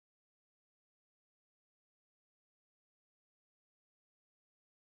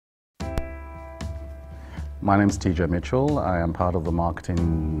My name is TJ Mitchell. I am part of the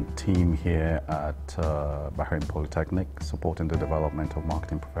marketing team here at Bahrain Polytechnic, supporting the development of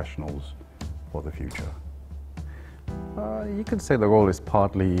marketing professionals for the future. You could say the role is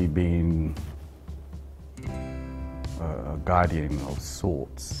partly being a guardian of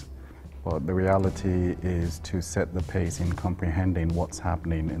sorts, but the reality is to set the pace in comprehending what's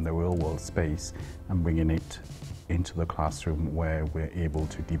happening in the real world space and bringing it into the classroom where we're able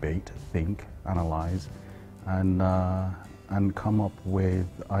to debate, think, analyze, and come up with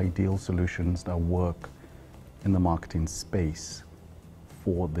ideal solutions that work in the marketing space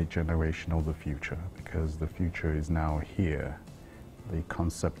for the generation of the future, because the future is now here. The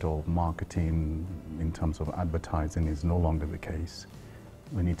concept of marketing in terms of advertising is no longer the case.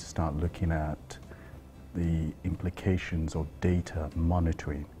 We need to start looking at the implications of data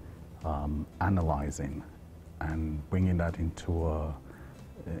monitoring, analyzing, and bringing that into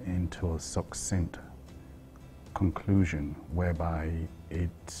a succinct conclusion whereby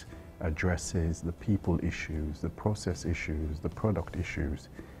it addresses the people issues, the process issues, the product issues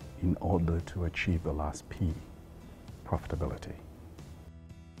in order to achieve the last P, profitability.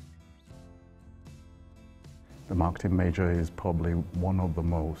 The marketing major is probably one of the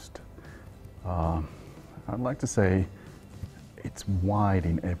most, I'd like to say, it's wide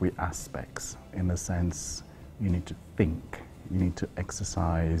in every aspect, in the sense you need to think, you need to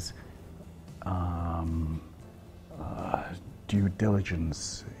exercise due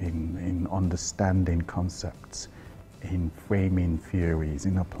diligence in understanding concepts, in framing theories,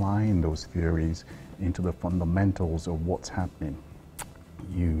 in applying those theories into the fundamentals of what's happening.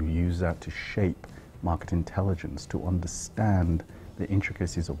 You use that to shape market intelligence, to understand the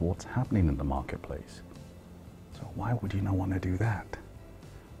intricacies of what's happening in the marketplace. So why would you not want to do that?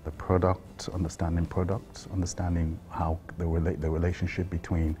 The product, understanding products, understanding how the relationship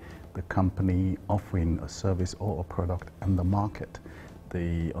between the company offering a service or a product and the market,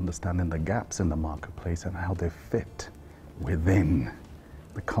 the understanding the gaps in the marketplace and how they fit within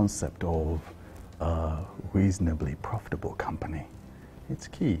the concept of a reasonably profitable company. It's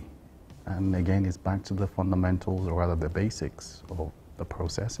key. And again, it's back to the fundamentals, or rather the basics of the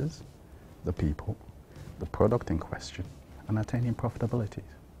processes, the people, the product in question, and attaining profitability.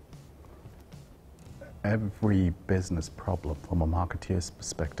 Every business problem from a marketeer's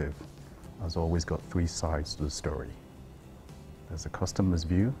perspective has always got three sides to the story. There's a customer's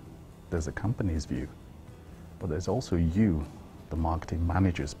view, there's a company's view, but there's also you, the marketing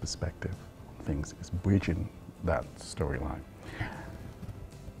manager's perspective on things. It's bridging that storyline.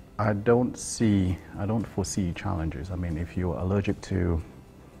 I don't foresee challenges. I mean, if you're allergic to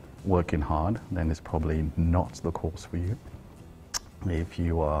working hard, then it's probably not the course for you. If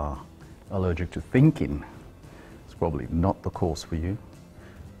you are allergic to thinking, it's probably not the course for you.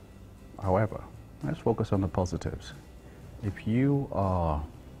 However, let's focus on the positives. If you have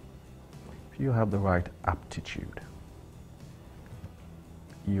the right aptitude,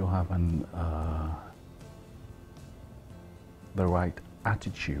 you have the right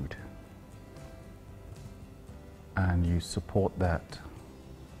attitude, and you support that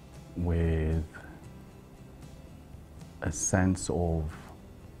with a sense of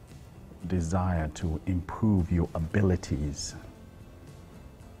desire to improve your abilities,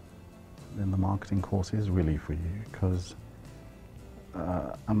 then the marketing course is really for you, because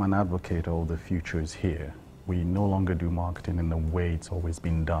I'm an advocate of the future is here. We no longer do marketing in the way it's always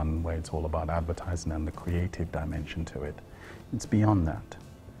been done, where it's all about advertising and the creative dimension to it. It's beyond that.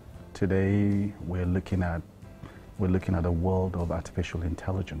 Today we're looking at a world of artificial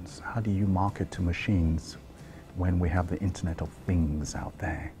intelligence. How do you market to machines when we have the Internet of Things out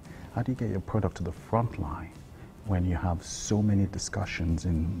there? How do you get your product to the front line when you have so many discussions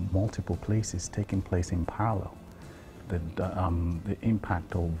in multiple places taking place in parallel? The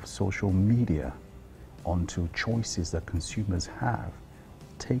impact of social media onto choices that consumers have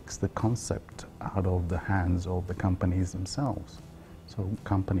takes the concept out of the hands of the companies themselves. So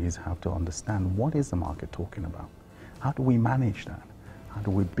companies have to understand, what is the market talking about? How do we manage that? How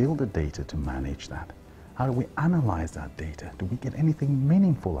do we build the data to manage that? How do we analyze that data? Do we get anything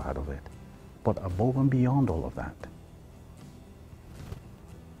meaningful out of it? But above and beyond all of that,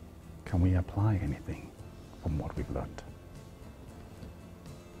 can we apply anything from what we've learned?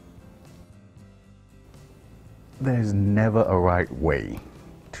 There's never a right way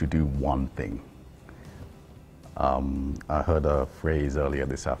to do one thing. I heard a phrase earlier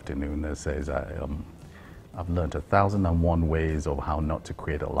this afternoon that says, I've learned 1,001 ways of how not to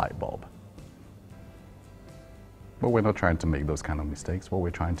create a light bulb. But we're not trying to make those kind of mistakes. What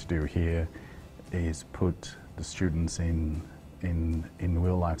we're trying to do here is put the students in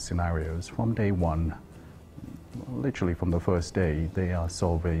real life scenarios from day one Literally from the first day, they are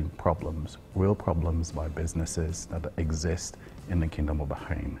solving problems, real problems by businesses that exist in the Kingdom of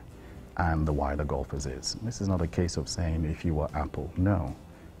Bahrain and the wider Gulf. This is not a case of saying if you were Apple. No.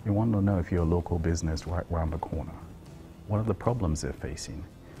 We want to know if you're a local business right around the corner. What are the problems they're facing?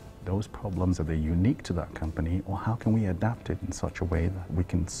 Those problems, are they unique to that company, or how can we adapt it in such a way that we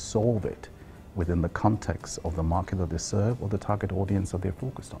can solve it within the context of the market that they serve or the target audience that they're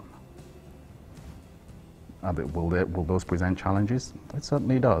focused on? Will those present challenges? It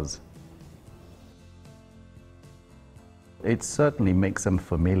certainly does. It certainly makes them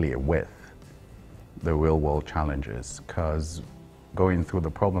familiar with the real-world challenges, because going through the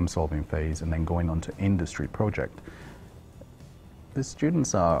problem-solving phase and then going on to industry project, the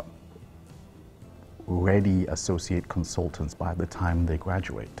students are ready associate consultants by the time they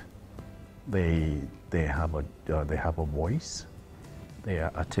graduate. They have a voice, they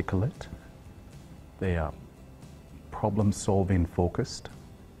are articulate, they are problem-solving focused,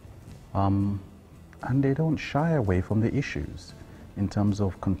 and they don't shy away from the issues in terms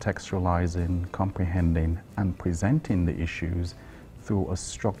of contextualizing, comprehending, and presenting the issues through a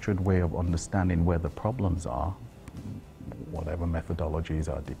structured way of understanding where the problems are, whatever methodologies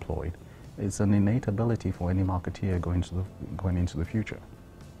are deployed. It's an innate ability for any marketeer going into the future.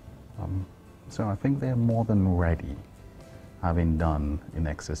 So I think they're more than ready, having done in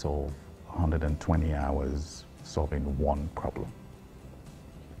excess of 120 hours solving one problem.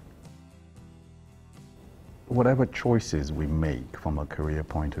 Whatever choices we make from a career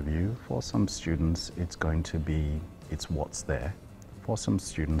point of view, for some students it's what's there. For some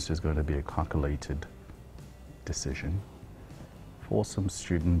students it's going to be a calculated decision. For some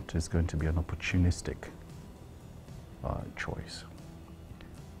student it's going to be an opportunistic choice.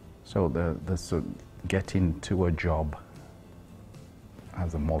 So getting to a job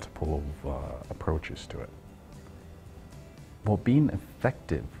has a multiple of approaches to it. But being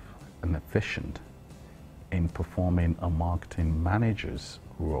effective and efficient in performing a marketing manager's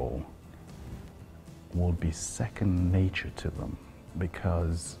role will be second nature to them,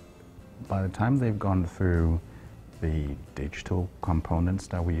 because by the time they've gone through the digital components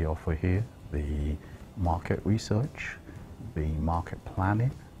that we offer here, the market research, the market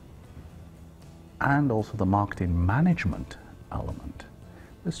planning, and also the marketing management element,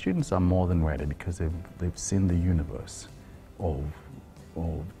 the students are more than ready, because they've seen the universe of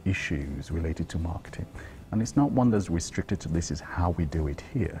issues related to marketing. And it's not one that's restricted to this is how we do it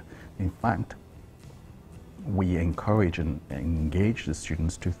here. In fact, we encourage and engage the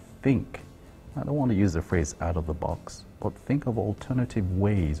students to think, I don't want to use the phrase out of the box, but think of alternative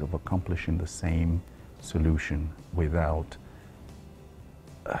ways of accomplishing the same solution without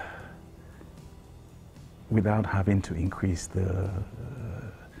having to increase the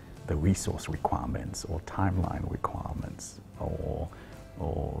resource requirements or timeline requirements or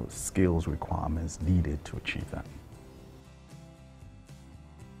skills requirements needed to achieve that.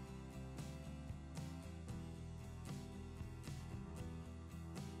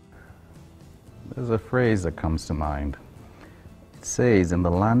 There's a phrase that comes to mind. It says, in the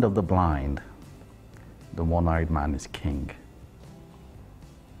land of the blind, the one-eyed man is king.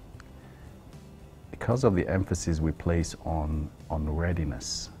 Because of the emphasis we place on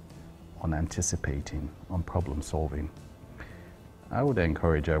readiness, on anticipating, on problem solving, I would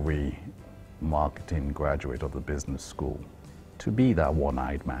encourage every marketing graduate of the business school to be that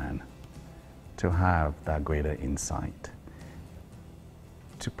one-eyed man, to have that greater insight,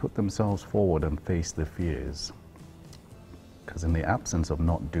 to put themselves forward and face the fears. Because in the absence of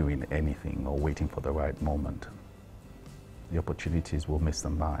not doing anything or waiting for the right moment, the opportunities will miss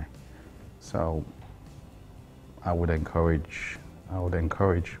them by. So I would encourage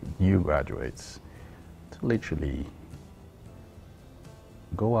new graduates to literally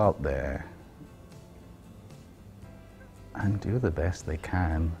go out there and do the best they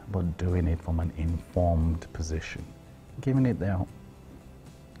can, but doing it from an informed position, giving it the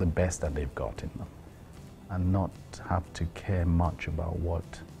best that they've got in them, and not have to care much about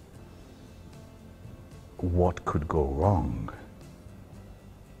what could go wrong.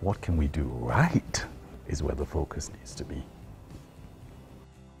 What can we do right is where the focus needs to be.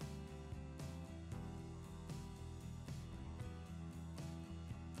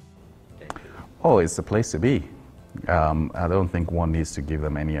 Oh, it's the place to be. I don't think one needs to give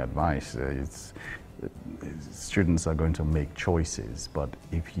them any advice. Students are going to make choices, but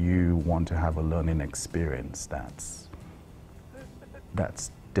if you want to have a learning experience that's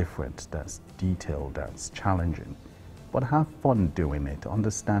different, that's detailed, that's challenging, but have fun doing it,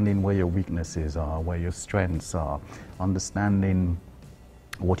 understanding where your weaknesses are, where your strengths are, understanding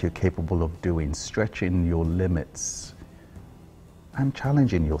what you're capable of doing, stretching your limits, and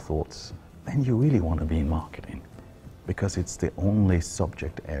challenging your thoughts, then you really want to be in marketing, because it's the only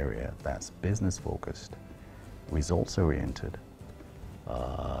subject area that's business focused, results oriented,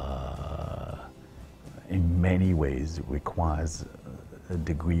 in many ways requires a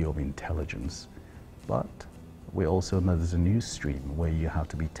degree of intelligence. But we also know there's a new stream where you have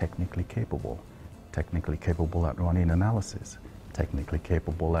to be technically capable at running analysis, technically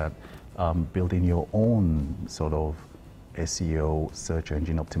capable at building your own sort of SEO, search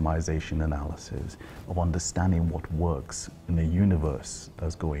engine optimization analysis, of understanding what works in a universe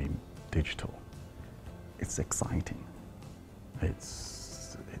that's going digital. It's exciting.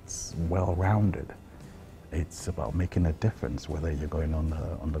 It's well-rounded. It's about making a difference, whether you're going on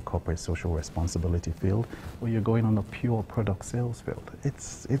the corporate social responsibility field or you're going on the pure product sales field.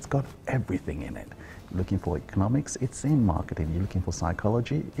 It's got everything in it. You're looking for economics, it's in marketing. You're looking for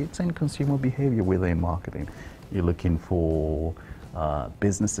psychology, it's in consumer behavior within marketing. You're looking for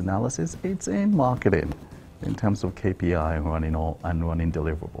business analysis, it's in marketing in terms of KPI and running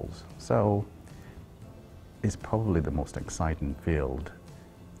deliverables. So it's probably the most exciting field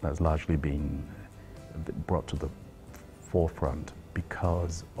that's largely been brought to the forefront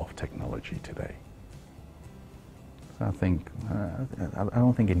because of technology today. So I think I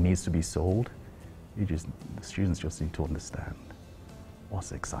don't think it needs to be sold. The students just need to understand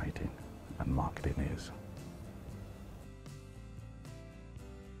what's exciting and marketing is.